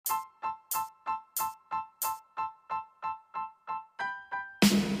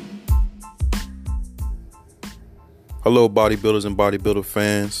Hello, bodybuilders and bodybuilder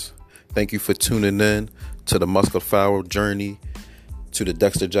fans. Thank you for tuning in to the Muscular Pharaoh journey to the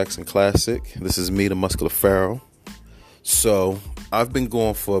Dexter Jackson Classic. This is me, the Muscular Pharaoh. So, I've been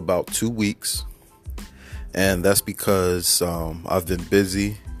going for about 2 weeks, and that's because I've been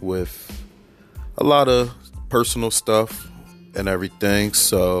busy with a lot of personal stuff and everything.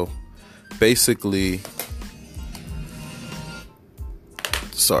 So, basically,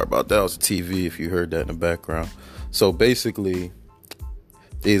 sorry about that. It was the TV if you heard that in the background. So basically,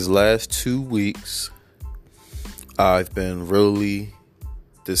 these last 2 weeks, I've been really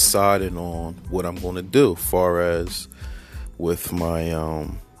deciding on what I'm going to do, far as with my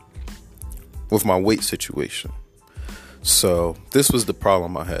weight situation. So this was the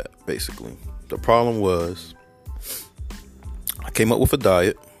problem I had. Basically, the problem was I came up with a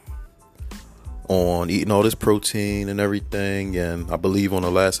diet on eating all this protein and everything, and I believe on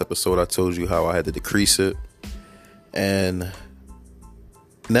the last episode I told you how I had to decrease it. And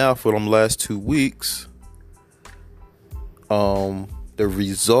now for them last 2 weeks, the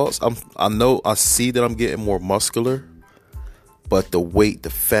results, I see that I'm getting more muscular, but the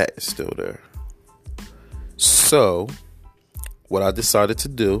fat is still there. So what I decided to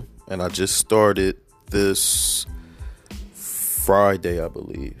do, and I just started this Friday, I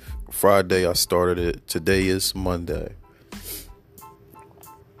believe. Friday I started it. Today is Monday.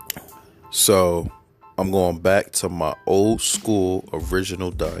 So I'm going back to my old school original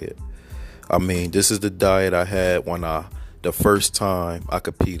diet. I mean, this is the diet I had when the first time I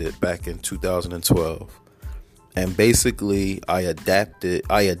competed back in 2012. And basically I adopted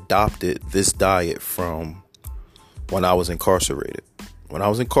this diet from when I was incarcerated. When I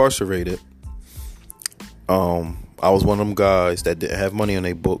was incarcerated, I was one of them guys that didn't have money in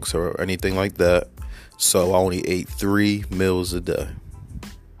their books or anything like that. So I only ate 3 meals a day.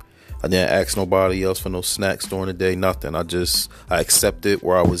 I didn't ask nobody else for no snacks during the day, nothing. I accepted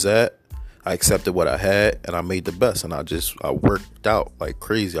where I was at. I accepted what I had, and I made the best. And I worked out like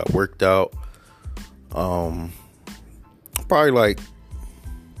crazy. I worked out probably like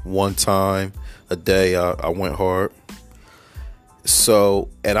one time a day. I went hard. So,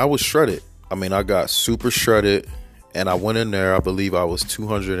 and I was shredded. I mean, I got super shredded, and I went in there, I believe I was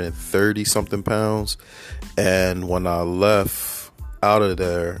 230 something pounds. And when I left out of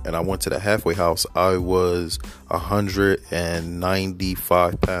there and I went to the halfway house, I was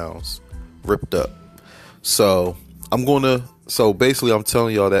 195 pounds ripped up. So basically I'm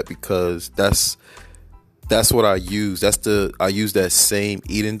telling y'all that because that's what I use. I use that same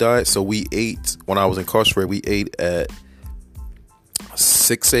eating diet. So we ate, when I was incarcerated, we ate at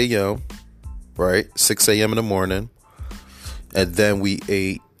 6 a.m., right? 6 a.m. in the morning. And then we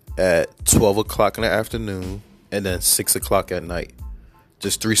ate at 12 o'clock in the afternoon, and then 6 o'clock at night.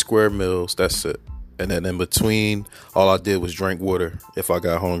 Just 3 square meals, that's it. And then in between, all I did was drink water. If I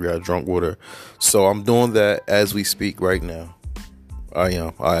got hungry, I drank water. So I'm doing that as we speak right now. I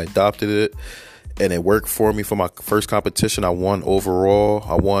adopted it, and it worked for me for my first competition. I won overall.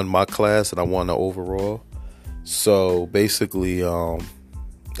 I won my class, and I won the overall. So basically,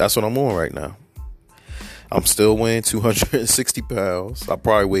 that's what I'm on right now. I'm still weighing 260 pounds. I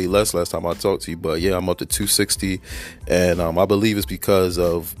probably weighed less last time I talked to you, but yeah, I'm up to 260. And I believe it's because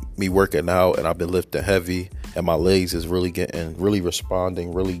of me working out, and I've been lifting heavy, and my legs is really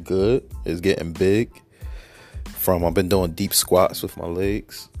responding really good. It's getting big. I've been doing deep squats with my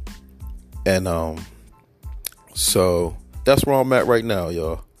legs. And so that's where I'm at right now,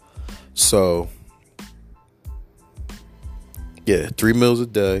 y'all. So yeah, 3 meals a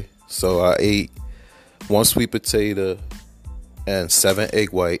day. So I ate 1 sweet potato and 7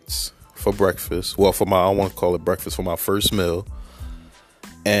 egg whites for breakfast. Well, I don't want to call it breakfast, for my first meal.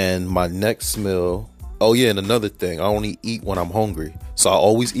 And my next meal, oh yeah, and another thing, I only eat when I'm hungry. So I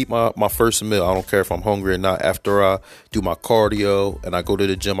always eat my first meal. I don't care if I'm hungry or not. After I do my cardio and I go to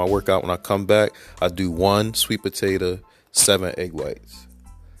the gym, I work out. When I come back, I do 1 sweet potato, 7 egg whites.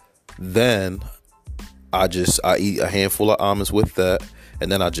 Then I eat a handful of almonds with that, and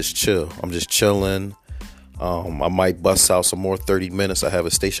then I just chill. I'm just chilling. I might bust out some more 30 minutes. I have a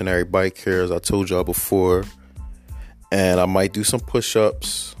stationary bike here, as I told y'all before. And I might do some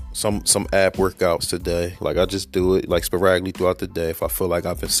push-ups, some ab workouts today. Like, I just do it like sporadically throughout the day if I feel like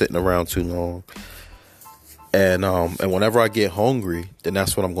I've been sitting around too long. And whenever I get hungry, then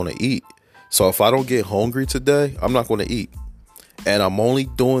that's what I'm going to eat. So if I don't get hungry today, I'm not going to eat. And I'm only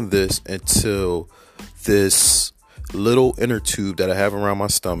doing this until this little inner tube that I have around my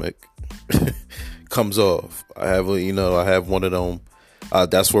stomach comes off. I have one of them.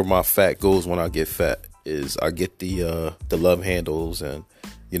 That's where my fat goes when I get fat. Is I get the love handles, and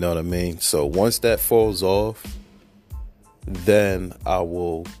you know what I mean. So once that falls off, then I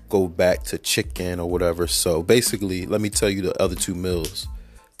will go back to chicken or whatever. So basically, let me tell you the other 2 meals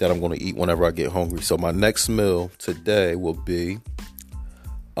that I'm going to eat whenever I get hungry. So my next meal today will be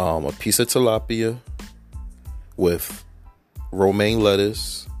a piece of tilapia with romaine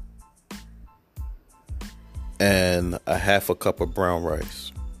lettuce and a half a cup of brown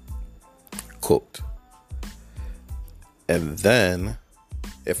rice cooked. And then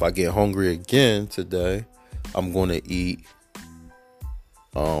if I get hungry again today, I'm going to eat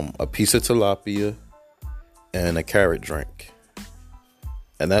a piece of tilapia and a carrot drink.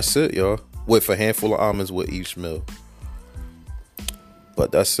 And that's it, y'all. With a handful of almonds with each meal.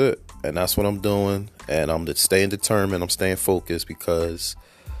 But that's it. And that's what I'm doing. And I'm staying determined. I'm staying focused because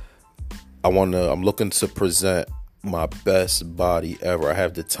I'm looking to present my best body ever. I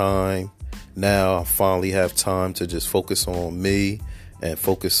have the time. Now I finally have time to just focus on me and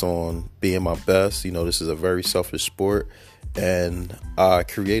focus on being my best. You know, this is a very selfish sport. And I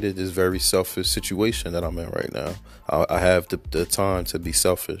created this very selfish situation that I'm in right now. I have the time to be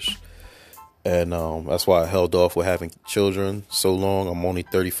selfish. And that's why I held off with having children so long. I'm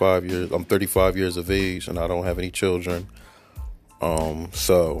 35 years of age and I don't have any children.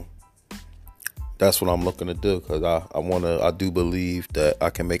 So that's what I'm looking to do, because I do believe that I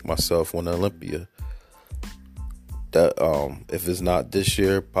can make myself win Olympia. That if it's not this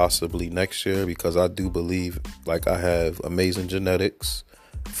year, possibly next year, because I do believe like I have amazing genetics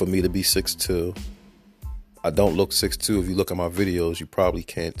for me to be 6'2". I don't look 6'2". If you look at my videos, you probably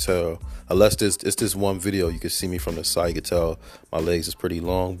can't tell. Unless it's this one video, you can see me from the side. You can tell my legs is pretty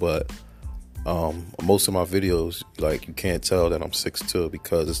long, but most of my videos, like, you can't tell that I'm 6'2"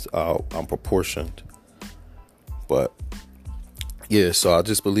 because I'm proportioned. But yeah, so I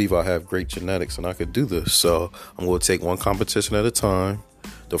just believe I have great genetics and I could do this. So I'm going to take one competition at a time.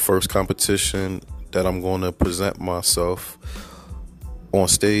 The first competition that I'm going to present myself on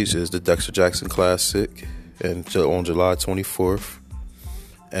stage is the Dexter Jackson Classic on July 24th.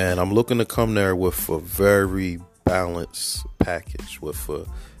 And I'm looking to come there with a very balanced package with, the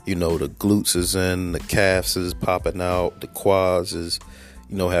glutes is in, the calves is popping out, the quads is,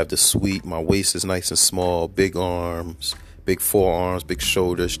 have the sweep, my waist is nice and small, big arms, big forearms, big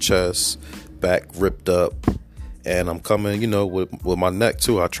shoulders, chest, back ripped up. And I'm coming, with my neck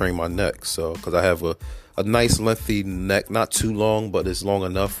too. I train my neck. So, because I have a nice lengthy neck, not too long, but it's long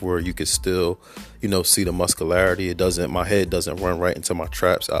enough where you can still, see the muscularity. My head doesn't run right into my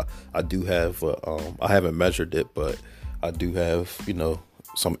traps. I do have, I haven't measured it, but I do have,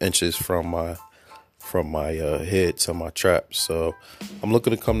 some inches from my head to my traps. So I'm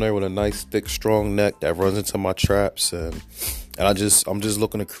looking to come there with a nice, thick, strong neck that runs into my traps. And I'm just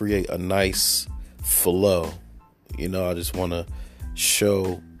looking to create a nice flow. I just want to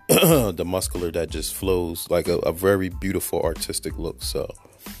show the muscular that just flows, like a very beautiful artistic look. So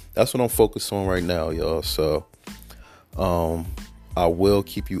that's what I'm focused on right now, y'all. So I will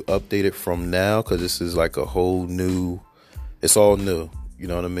keep you updated from now, because this is like it's all new. You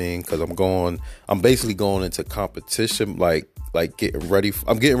know what I mean? Because I'm basically going into competition, like getting ready.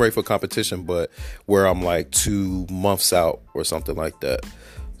 I'm getting ready for competition, but where I'm like 2 months out or something like that.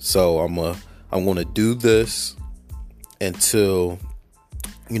 So I'm going to do this until,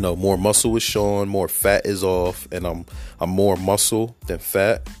 more muscle is showing, more fat is off, and I'm more muscle than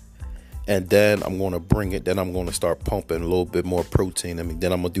fat. And then I'm going to bring it. Then I'm going to start pumping a little bit more protein. Then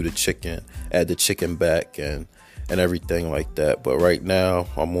I'm going to do the chicken, add the chicken back and everything like that. But right now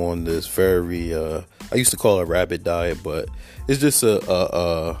I'm on this very, I used to call it a rabbit diet, but it's just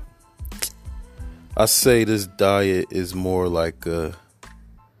I say this diet is more like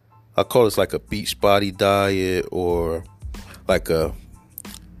I call this like a beach body diet, or like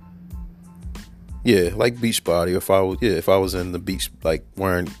like beach body. If I was in the beach, like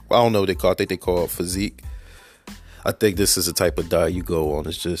wearing, I don't know what I think they call it physique. I think this is the type of diet you go on.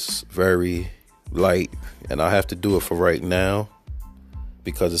 It's just very light, and I have to do it for right now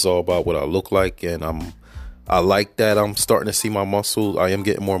because it's all about what I look like. And I like that I'm starting to see my muscles. I am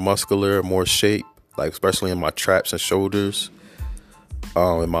getting more muscular, more shape, like especially in my traps and shoulders.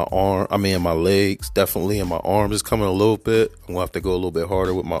 In my in my legs, definitely. And my arms is coming a little bit. I'm gonna have to go a little bit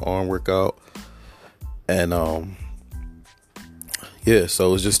harder with my arm workout. And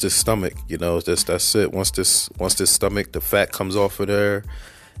so it's just this stomach, that's it. Once this stomach, the fat comes off of there,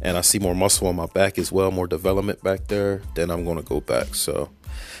 and I see more muscle on my back as well, more development back there, then I'm gonna go back. So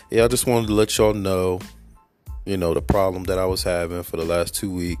I just wanted to let y'all know, the problem that I was having for the last 2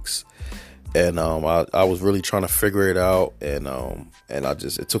 weeks. And I was really trying to figure it out, and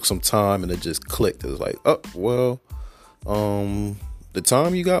it took some time, and it just clicked. It was like, the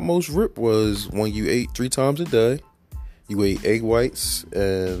time you got most ripped was when you ate 3 times a day. You eat egg whites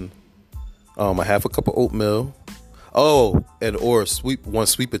and a half a cup of oatmeal. Oh, and or one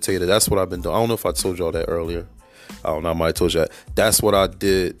sweet potato. That's what I've been doing. I don't know if I told y'all that earlier. I don't know. I might have told you that. That's what I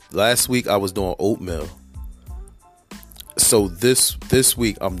did last week. I was doing oatmeal. So this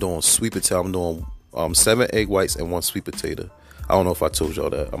week I'm doing sweet potato. I'm doing 7 egg whites and 1 sweet potato. I don't know if I told y'all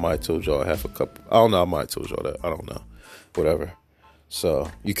that. I might have told y'all half a cup. I don't know. I might have told y'all that. I don't know. Whatever. So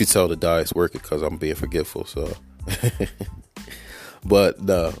you could tell the diet's working because I'm being forgetful. So, but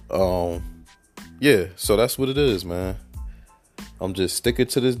yeah. So that's what it is, man. I'm just sticking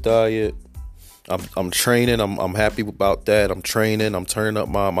to this diet. I'm training. I'm happy about that. I'm training. I'm turning up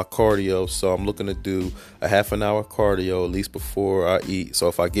my cardio. So I'm looking to do a half an hour cardio at least before I eat. So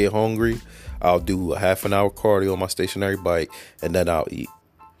if I get hungry, I'll do a half an hour cardio on my stationary bike and then I'll eat,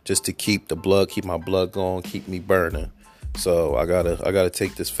 just to keep my blood going, keep me burning. So I gotta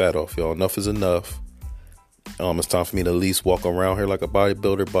take this fat off, y'all. Enough is enough. It's time for me to at least walk around here like a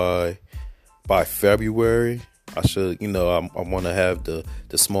bodybuilder by February. I should, I want to have the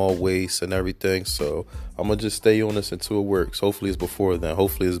small waist and everything. So I'm going to just stay on this until it works. Hopefully it's before then.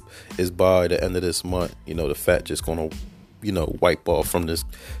 Hopefully it's by the end of this month. The fat just going to, wipe off from this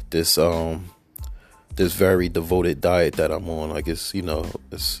very devoted diet that I'm on. Like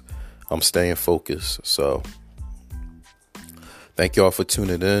I'm staying focused. So thank y'all for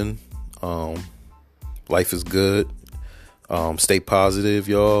tuning in. Life is good. Stay positive,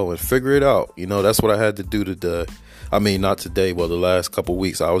 y'all, and figure it out. That's what I had to do today. I mean, not today, but the last couple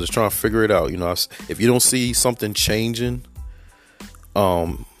weeks. I was just trying to figure it out. If you don't see something changing,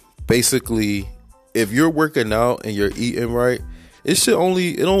 basically, if you're working out and you're eating right, it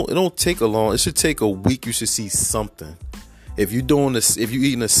don't take a long. It should take a week. You should see something. If you're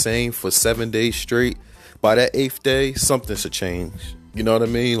eating the same for 7 days straight, by that 8th day, something should change. You know what I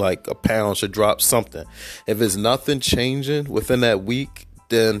mean? Like a pound should drop, something. If there's nothing changing within that week,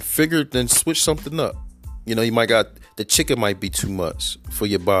 then switch something up. You might the chicken might be too much for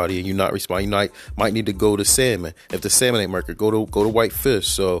your body and you're not responding. You might need to go to salmon. If the salmon ain't working, go to white fish.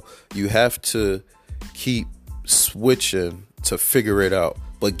 So you have to keep switching to figure it out.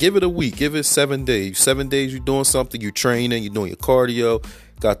 But give it a week. Give it 7 days. 7 days you're doing something. You're training. You're doing your cardio.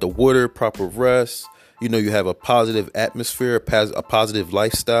 Got the water, proper rest. You have a positive atmosphere, a positive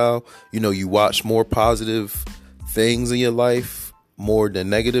lifestyle. You watch more positive things in your life, more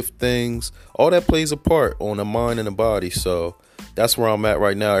than negative things. All that plays a part on the mind and the body. So that's where I'm at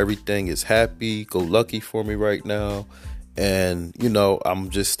right now. Everything is happy, go lucky for me right now. And,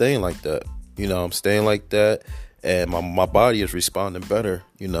 I'm just staying like that. I'm staying like that. And my body is responding better.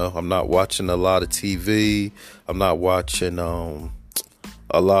 I'm not watching a lot of TV. I'm not watching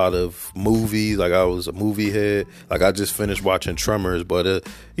a lot of movies. Like I was a movie head. Like I just finished watching Tremors, but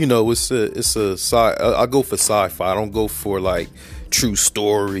it's a I go for sci-fi. I don't go for like true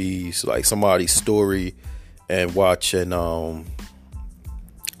stories, like somebody's story, and watching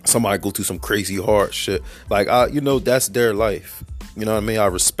somebody go through some crazy hard shit. Like that's their life. You know what I mean? I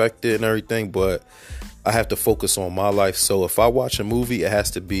respect it and everything, but I have to focus on my life. So if I watch a movie, it has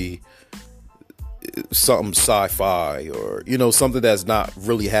to be something sci-fi or something that's not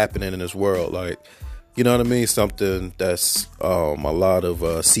really happening in this world, like you know what I mean, something that's a lot of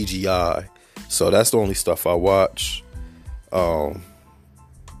CGI. So that's the only stuff I watch. I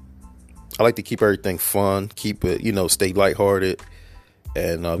like to keep everything fun, keep it stay lighthearted,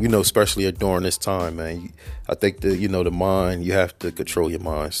 and especially during this time, man. I think that the mind, you have to control your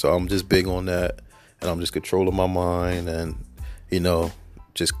mind. So I'm just big on that, and I'm just controlling my mind, and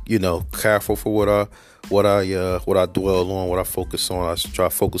just careful for what I dwell on, what I focus on. I try to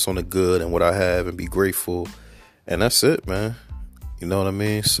focus on the good and what I have and be grateful, and that's it, man. You know what I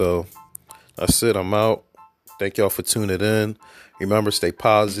mean? So that's it. I'm out. Thank y'all for tuning in. Remember, stay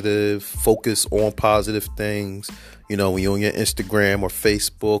positive, focus on positive things. When you're on your Instagram or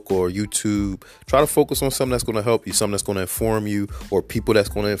Facebook or YouTube, try to focus on something that's going to help you, something that's going to inform you, or people that's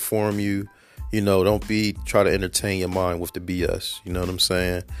going to inform you. Don't try to entertain your mind with the BS. You know what I'm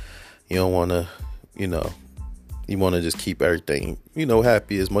saying? You don't want to, you want to just keep everything,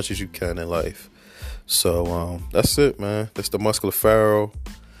 happy as much as you can in life. So, that's it, man. That's the Muscular Pharaoh.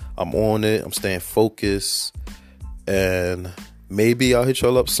 I'm on it. I'm staying focused, and maybe I'll hit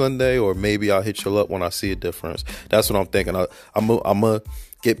y'all up Sunday, or maybe I'll hit y'all up when I see a difference. That's what I'm thinking. I'm going to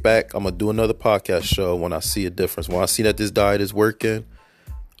get back. I'm going to do another podcast show when I see a difference. When I see that this diet is working,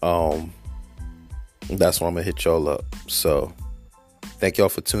 that's when I'm going to hit y'all up. So thank y'all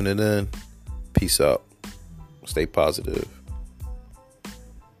for tuning in. Peace out. Stay positive.